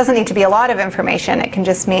information. And it doesn't need to be a lot of information. It can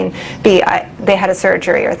just mean they had a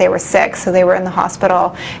surgery or they were sick, so they were in the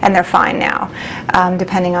hospital and they're fine now,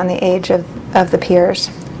 depending on the age of the peers.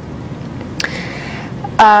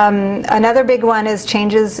 Another big one is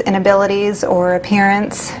changes in abilities or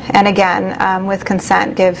appearance, and again, with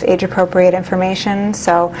consent, give age-appropriate information.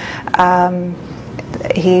 So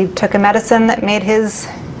he took a medicine that made his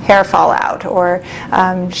hair fall out, or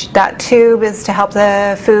that tube is to help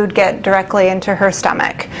the food get directly into her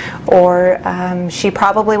stomach, or she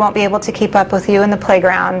probably won't be able to keep up with you in the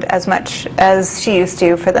playground as much as she used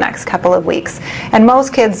to for the next couple of weeks. And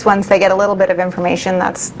most kids, once they get a little bit of information,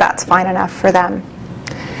 that's fine enough for them.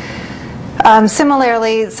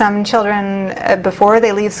 Similarly, some children, before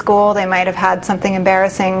they leave school, they might have had something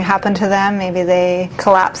embarrassing happen to them. Maybe they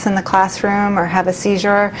collapse in the classroom or have a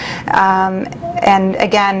seizure. And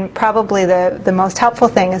again, probably the most helpful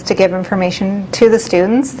thing is to give information to the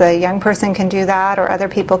students. The young person can do that, or other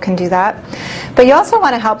people can do that. But you also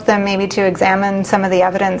want to help them maybe to examine some of the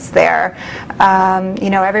evidence there. You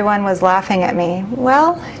know, everyone was laughing at me.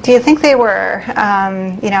 Well, do you think they were?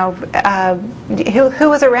 You know, who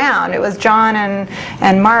was around? It was John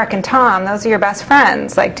and Mark and Tom. Those are your best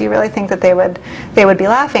friends. Like, do you really think that they would be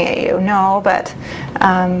laughing at you? No, but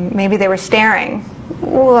maybe they were staring.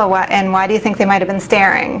 Well, and why do you think they might have been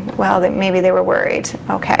staring? Well, maybe they were worried.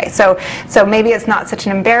 Okay, so maybe it's not such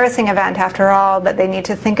an embarrassing event after all, but they need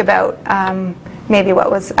to think about maybe what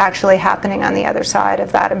was actually happening on the other side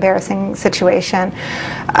of that embarrassing situation.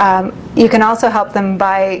 You can also help them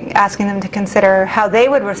by asking them to consider how they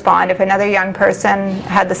would respond if another young person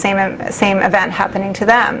had the same event happening to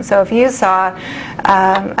them. So if you saw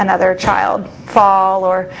another child fall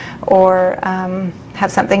or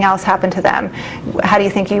have something else happen to them, how do you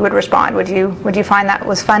think you would respond? Would you find that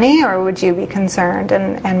was funny, or would you be concerned?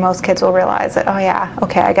 And most kids will realize that, oh yeah,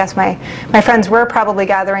 okay, I guess my friends were probably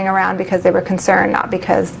gathering around because they were concerned, not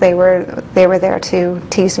because they were there to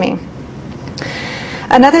tease me.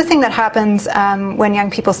 Another thing that happens when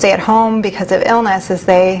young people stay at home because of illness is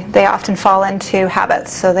they often fall into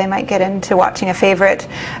habits. So they might get into watching a favorite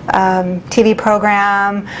TV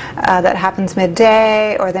program that happens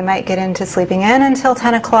midday, or they might get into sleeping in until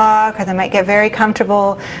 10 o'clock, or they might get very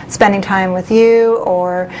comfortable spending time with you,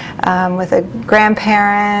 or with a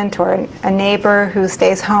grandparent or a neighbor who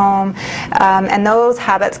stays home. And those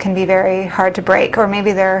habits can be very hard to break. Or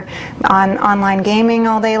maybe they're on online gaming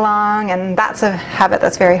all day long, and that's a habit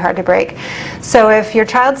that's very hard to break. So if your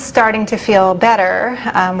child's starting to feel better,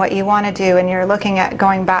 what you want to do, and you're looking at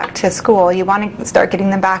going back to school, you want to start getting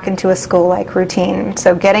them back into a school-like routine.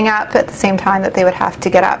 So getting up at the same time that they would have to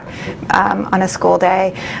get up on a school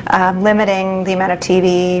day, limiting the amount of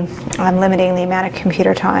TV, limiting the amount of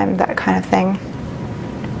computer time, that kind of thing.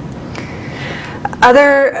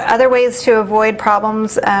 Other ways to avoid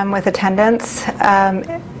problems with attendance.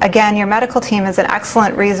 Again, your medical team is an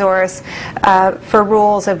excellent resource for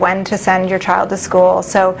rules of when to send your child to school.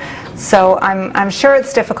 So I'm sure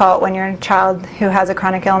it's difficult when your child who has a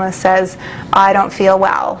chronic illness says, I don't feel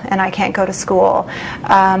well and I can't go to school.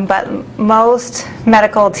 But most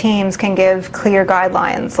medical teams can give clear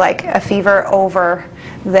guidelines, like a fever over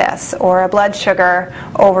this, or a blood sugar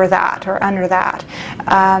over that or under that.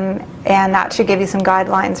 And that should give you some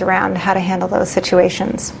guidelines around how to handle those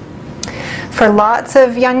situations. For lots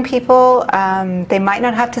of young people, they might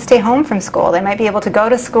not have to stay home from school. They might be able to go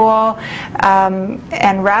to school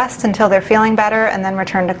and rest until they're feeling better and then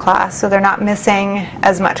return to class. So they're not missing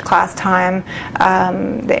as much class time.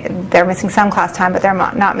 They're missing some class time, but they're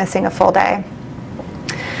not missing a full day.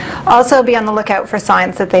 Also be on the lookout for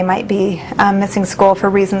signs that they might be missing school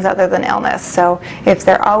for reasons other than illness. So if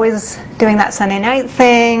they're always doing that Sunday night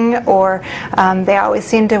thing, or they always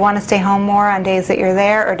seem to want to stay home more on days that you're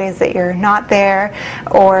there or days that you're not there,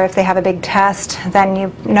 or if they have a big test, then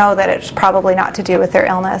you know that it's probably not to do with their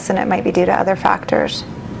illness and it might be due to other factors.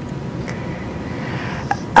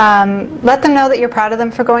 Let them know that you're proud of them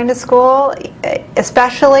for going to school,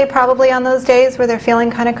 especially probably on those days where they're feeling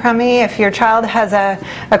kind of crummy. If your child has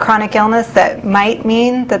a chronic illness that might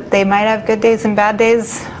mean that they might have good days and bad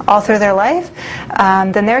days all through their life,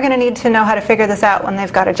 then they're going to need to know how to figure this out when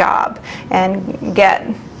they've got a job and get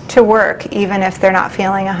to work even if they're not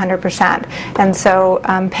feeling 100%. And so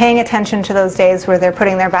paying attention to those days where they're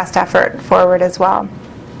putting their best effort forward as well.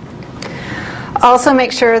 Also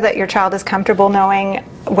make sure that your child is comfortable knowing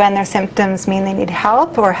when their symptoms mean they need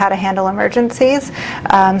help or how to handle emergencies.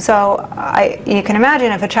 You can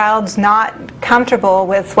imagine if a child's not comfortable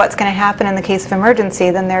with what's going to happen in the case of emergency,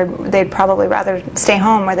 then they'd probably rather stay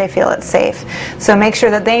home where they feel it's safe. So make sure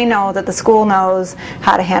that they know that the school knows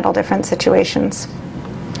how to handle different situations.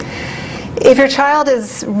 If your child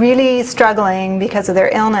is really struggling because of their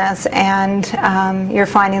illness and you're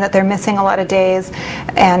finding that they're missing a lot of days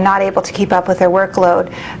and not able to keep up with their workload,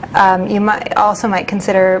 you might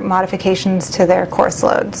consider modifications to their course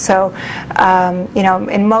load. So,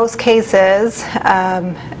 in most cases,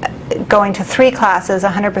 going to 3 classes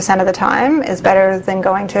 100% of the time is better than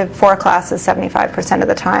going to 4 classes 75% of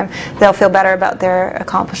the time. They'll feel better about their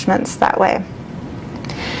accomplishments that way.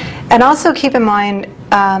 And also keep in mind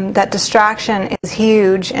that distraction is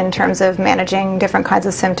huge in terms of managing different kinds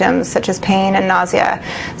of symptoms such as pain and nausea.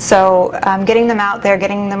 So getting them out there,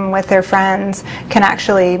 getting them with their friends can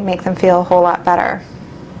actually make them feel a whole lot better.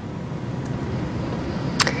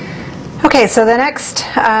 Okay, so the next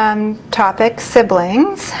topic,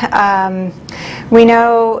 siblings. We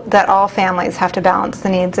know that all families have to balance the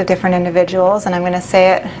needs of different individuals, and I'm going to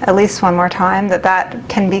say it at least one more time, that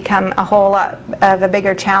can become a whole lot of a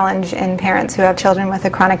bigger challenge in parents who have children with a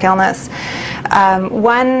chronic illness.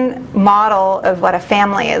 One model of what a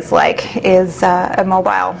family is like is a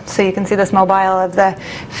mobile. So you can see this mobile of the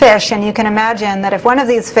fish, and you can imagine that if one of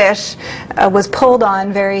these fish was pulled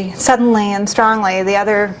on very suddenly and strongly, the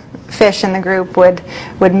other fish in the group would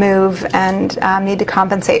move and need to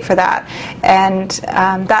compensate for that. And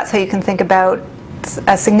that's how you can think about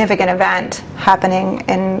a significant event happening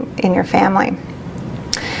in your family.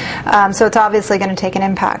 So it's obviously going to take an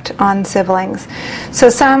impact on siblings. So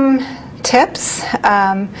some tips: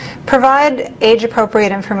 provide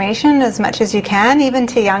age-appropriate information as much as you can, even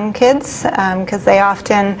to young kids, because they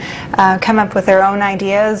often come up with their own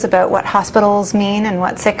ideas about what hospitals mean and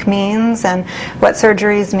what sick means and what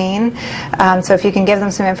surgeries mean. So if you can give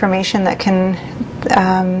them some information that can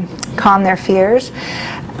calm their fears.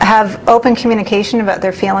 Have open communication about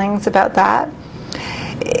their feelings about that.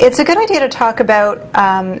 It's a good idea to talk about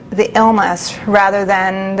the illness rather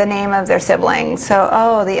than the name of their sibling. So,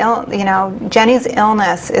 Jenny's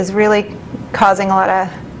illness is really causing a lot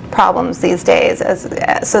of problems these days,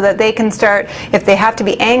 so that they can start, if they have to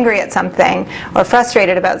be angry at something or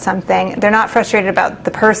frustrated about something, they're not frustrated about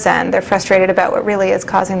the person, they're frustrated about what really is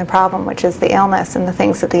causing the problem, which is the illness and the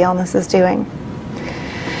things that the illness is doing.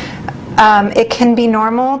 It can be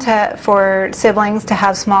normal for siblings to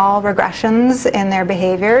have small regressions in their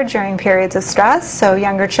behavior during periods of stress. So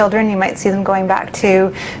younger children, you might see them going back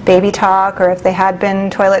to baby talk, or if they had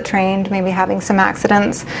been toilet trained, maybe having some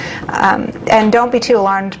accidents. And don't be too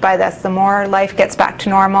alarmed by this. The more life gets back to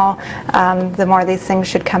normal, the more these things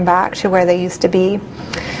should come back to where they used to be.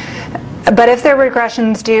 But if their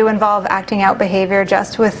regressions do involve acting out behavior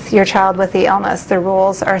just with your child with the illness, the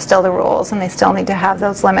rules are still the rules, and they still need to have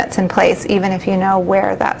those limits in place, even if you know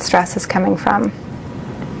where that stress is coming from.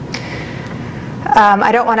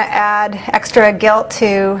 I don't want to add extra guilt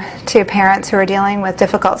to parents who are dealing with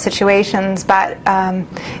difficult situations, but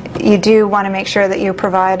you do want to make sure that you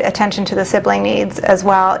provide attention to the sibling needs as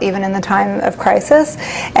well, even in the time of crisis.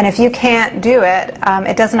 And if you can't do it,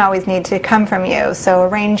 it doesn't always need to come from you. So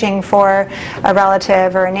arranging for a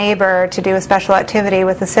relative or a neighbor to do a special activity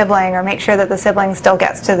with the sibling, or make sure that the sibling still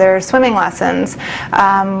gets to their swimming lessons,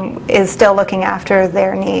 is still looking after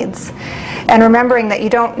their needs. And remembering that you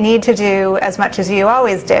don't need to do as much as you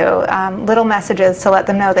always do. Little messages to let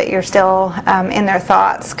them know that you're still in their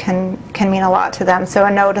thoughts can mean a lot to them. So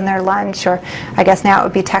a note in their lunch, or I guess now it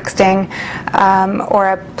would be texting, or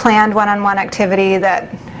a planned one-on-one activity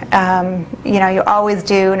that you always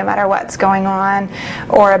do no matter what's going on,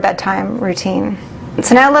 or a bedtime routine.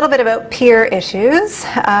 So now a little bit about peer issues.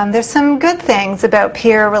 There's some good things about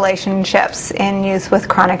peer relationships in youth with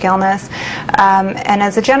chronic illness. And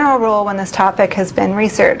as a general rule, when this topic has been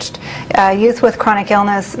researched, youth with chronic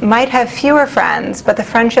illness might have fewer friends, but the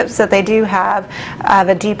friendships that they do have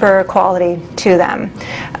a deeper quality to them.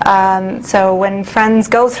 So when friends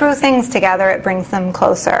go through things together, it brings them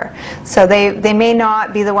closer. So they may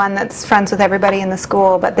not be the one that's friends with everybody in the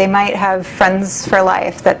school, but they might have friends for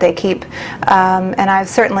life that they keep. And I've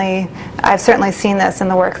certainly seen this in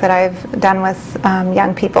the work that I've done with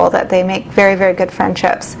young people, that they make very, very good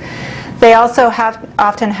friendships. They also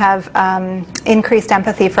often have increased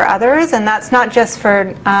empathy for others, and that's not just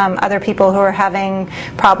for other people who are having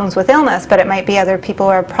problems with illness, but it might be other people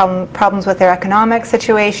who have problems with their economic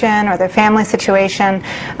situation or their family situation.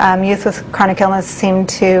 Youth with chronic illness seem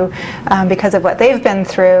to, because of what they've been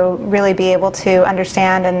through, really be able to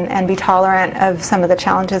understand and be tolerant of some of the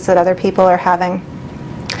challenges that other people are having.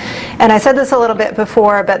 And I said this a little bit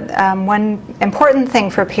before, but one important thing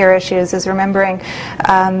for peer issues is remembering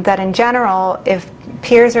that in general, if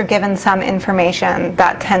peers are given some information,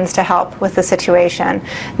 that tends to help with the situation,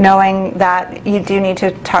 knowing that you do need to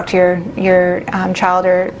talk to your child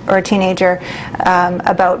or teenager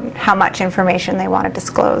about how much information they want to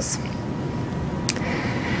disclose.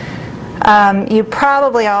 You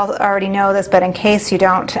probably all already know this, but in case you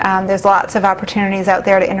don't, there's lots of opportunities out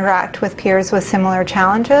there to interact with peers with similar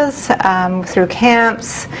challenges through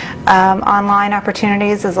camps, online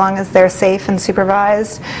opportunities as long as they're safe and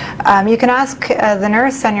supervised. You can ask the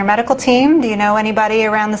nurse on your medical team, do you know anybody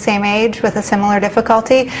around the same age with a similar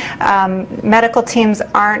difficulty? Medical teams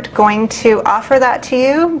aren't going to offer that to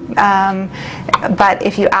you, but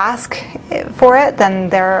if you ask for it, then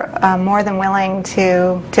they're more than willing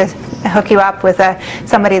to hook you up with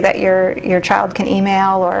somebody that your child can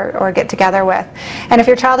email or get together with. And if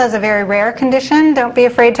your child has a very rare condition, don't be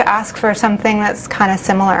afraid to ask for something that's kind of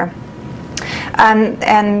similar.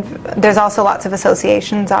 And there's also lots of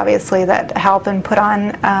associations, obviously, that help and put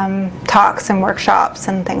on talks and workshops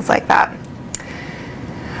and things like that.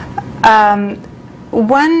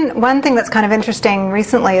 One thing that's kind of interesting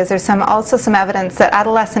recently is there's also some evidence that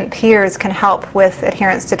adolescent peers can help with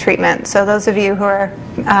adherence to treatment. So those of you who are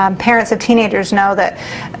parents of teenagers know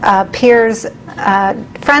that peers,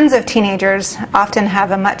 friends of teenagers often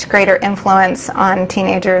have a much greater influence on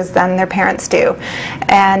teenagers than their parents do.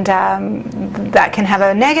 And that can have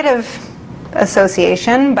a negative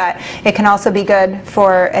association, but it can also be good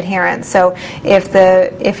for adherence. So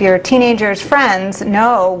if your teenager's friends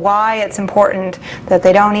know why it's important that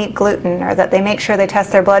they don't eat gluten or that they make sure they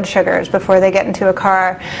test their blood sugars before they get into a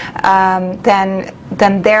car, then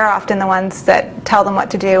they're often the ones that tell them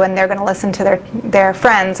what to do, and they're going to listen to their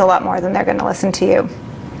friends a lot more than they're going to listen to you.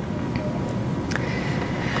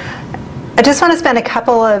 I just want to spend a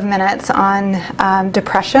couple of minutes on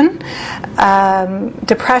depression.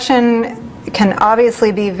 Depression can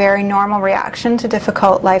obviously be a very normal reaction to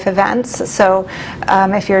difficult life events. So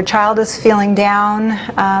if your child is feeling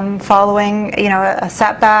down following a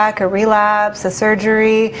setback, a relapse, a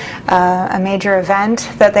surgery, a major event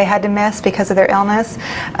that they had to miss because of their illness,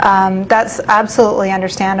 that's absolutely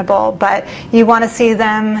understandable. But you want to see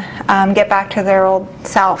them get back to their old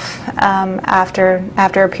self after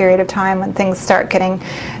a period of time when things start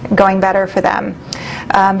going better for them.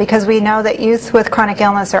 Because we know that youth with chronic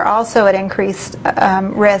illness are also at increased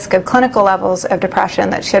risk of clinical levels of depression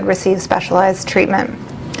that should receive specialized treatment.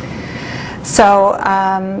 So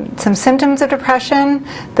some symptoms of depression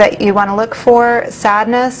that you want to look for: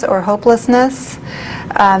 sadness or hopelessness,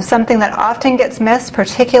 something that often gets missed,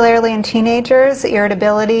 particularly in teenagers: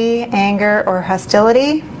 irritability, anger, or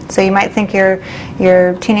hostility. So you might think your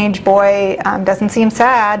teenage boy doesn't seem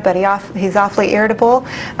sad, but he's awfully irritable.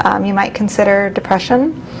 You might consider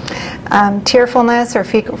depression. Tearfulness or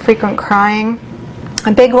frequent crying.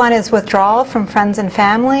 A big one is withdrawal from friends and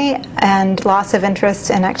family, and loss of interest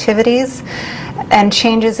in activities, and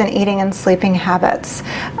changes in eating and sleeping habits.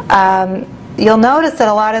 You'll notice that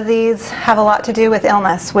a lot of these have a lot to do with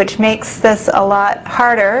illness, which makes this a lot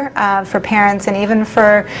harder for parents and even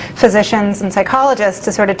for physicians and psychologists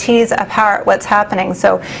to sort of tease apart what's happening.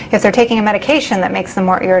 So if they're taking a medication that makes them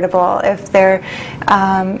more irritable, if their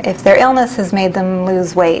illness has made them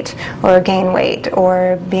lose weight or gain weight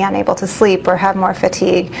or be unable to sleep or have more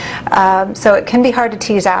fatigue. So it can be hard to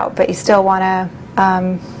tease out, but you still want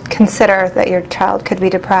to consider that your child could be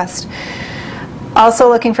depressed. Also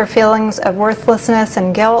looking for feelings of worthlessness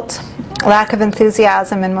and guilt, lack of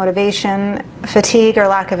enthusiasm and motivation, fatigue or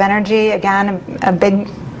lack of energy, again a big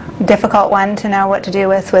difficult one to know what to do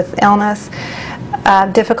with illness,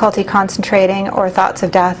 difficulty concentrating, or thoughts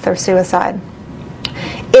of death or suicide.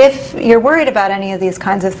 If you're worried about any of these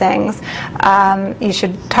kinds of things, you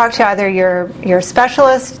should talk to either your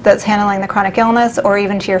specialist that's handling the chronic illness or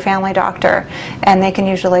even to your family doctor, and they can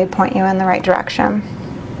usually point you in the right direction.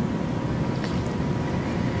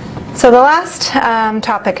 So the last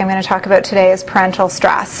topic I'm going to talk about today is parental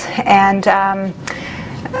stress, and I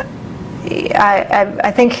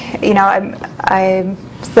think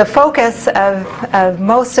the focus of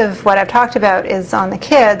most of what I've talked about is on the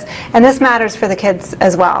kids, and this matters for the kids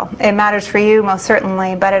as well. It matters for you most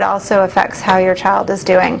certainly, but it also affects how your child is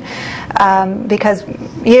doing, because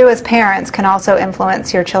you as parents can also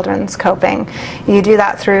influence your children's coping. You do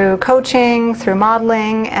that through coaching, through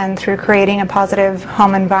modeling, and through creating a positive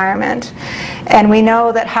home environment. And we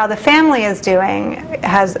know that how the family is doing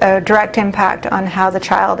has a direct impact on how the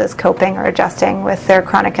child is coping or adjusting with their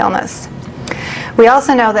chronic illness. We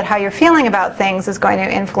also know that how you're feeling about things is going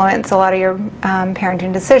to influence a lot of your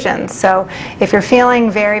parenting decisions. So if you're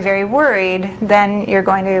feeling very, very worried, then you're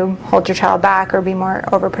going to hold your child back or be more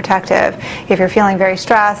overprotective. If you're feeling very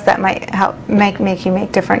stressed, that might help make you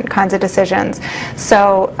make different kinds of decisions.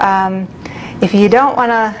 So If you don't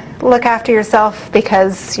want to look after yourself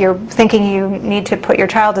because you're thinking you need to put your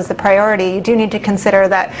child as the priority, you do need to consider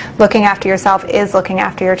that looking after yourself is looking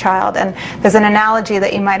after your child. And there's an analogy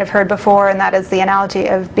that you might have heard before, and that is the analogy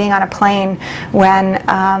of being on a plane when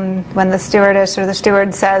the stewardess or the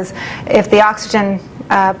steward says, if the oxygen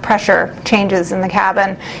pressure changes in the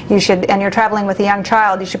cabin, and you're traveling with a young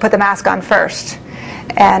child, you should put the mask on first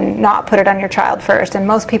and not put it on your child first. And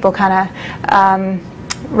most people kind of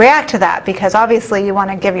react to that, because obviously you want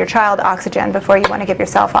to give your child oxygen before you want to give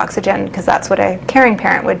yourself oxygen, because that's what a caring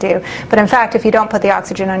parent would do. But in fact, if you don't put the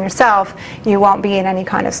oxygen on yourself, you won't be in any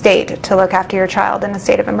kind of state to look after your child in a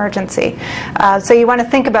state of emergency. So you want to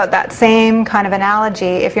think about that same kind of analogy.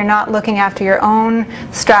 If you're not looking after your own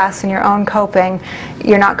stress and your own coping,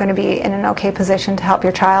 you're not going to be in an okay position to help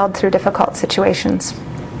your child through difficult situations.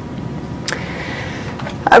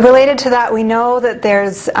 Related to that, we know that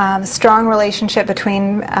there's a strong relationship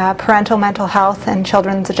between parental mental health and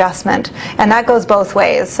children's adjustment, and that goes both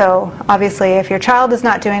ways. So obviously, if your child is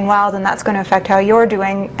not doing well, then that's going to affect how you're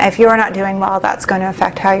doing. If you're not doing well, that's going to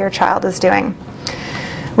affect how your child is doing.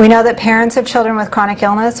 We know that parents of children with chronic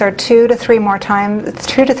illness are 2 to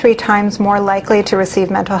 3 times more likely to receive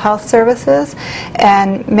mental health services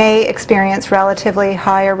and may experience relatively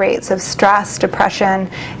higher rates of stress, depression,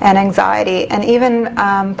 and anxiety, and even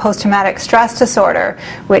post-traumatic stress disorder,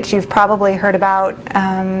 which you've probably heard about.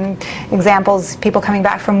 Examples, people coming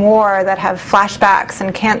back from war that have flashbacks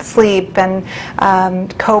and can't sleep and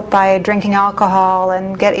cope by drinking alcohol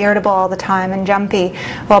and get irritable all the time and jumpy.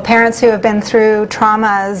 Well, parents who have been through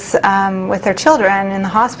trauma with their children in the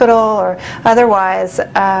hospital or otherwise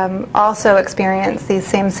also experience these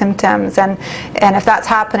same symptoms, and if that's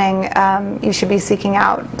happening, you should be seeking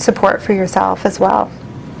out support for yourself as well.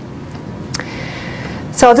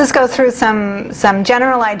 So I'll just go through some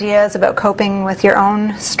general ideas about coping with your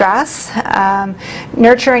own stress.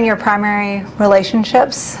 Nurturing your primary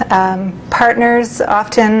relationships. Partners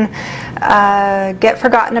often get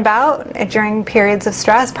forgotten about during periods of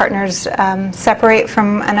stress. Partners separate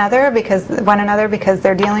from one another because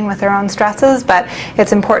they're dealing with their own stresses, but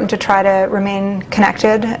it's important to try to remain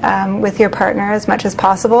connected with your partner as much as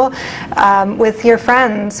possible, with your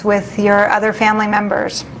friends, with your other family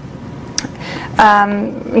members.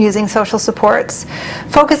 Using social supports,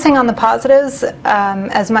 focusing on the positives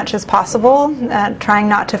as much as possible, trying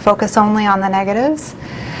not to focus only on the negatives.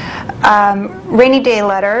 Rainy day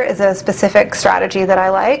letter is a specific strategy that I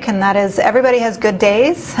like, and that is everybody has good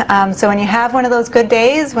days. So when you have one of those good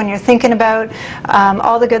days, when you're thinking about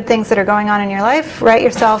all the good things that are going on in your life, write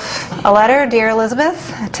yourself a letter. Dear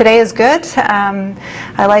Elizabeth, today is good.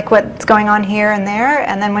 I like what's going on here and there.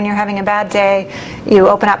 And then when you're having a bad day, you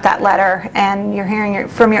open up that letter and you're hearing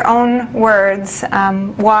from your own words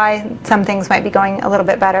why some things might be going a little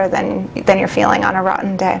bit better than you're feeling on a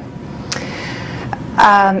rotten day.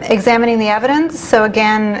 Examining the evidence. So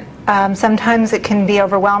again, sometimes it can be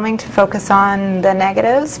overwhelming to focus on the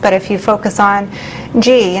negatives, but if you focus on,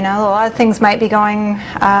 gee, a lot of things might be going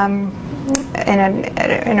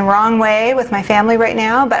in a wrong way with my family right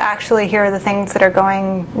now, but actually here are the things that are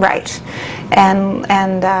going right,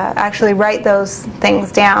 and actually write those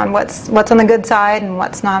things down. What's on the good side and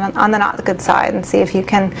what's not on the not good side, and see if you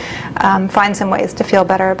can find some ways to feel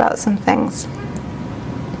better about some things.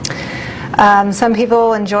 Some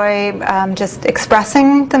people enjoy just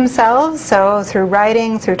expressing themselves, so through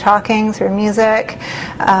writing, through talking, through music.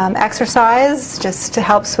 Exercise just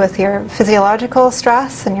helps with your physiological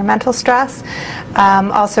stress and your mental stress.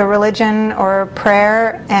 Also religion or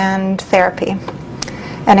prayer and therapy.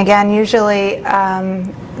 And again, usually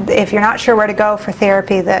if you're not sure where to go for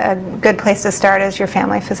therapy, a good place to start is your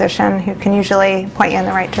family physician, who can usually point you in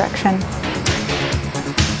the right direction.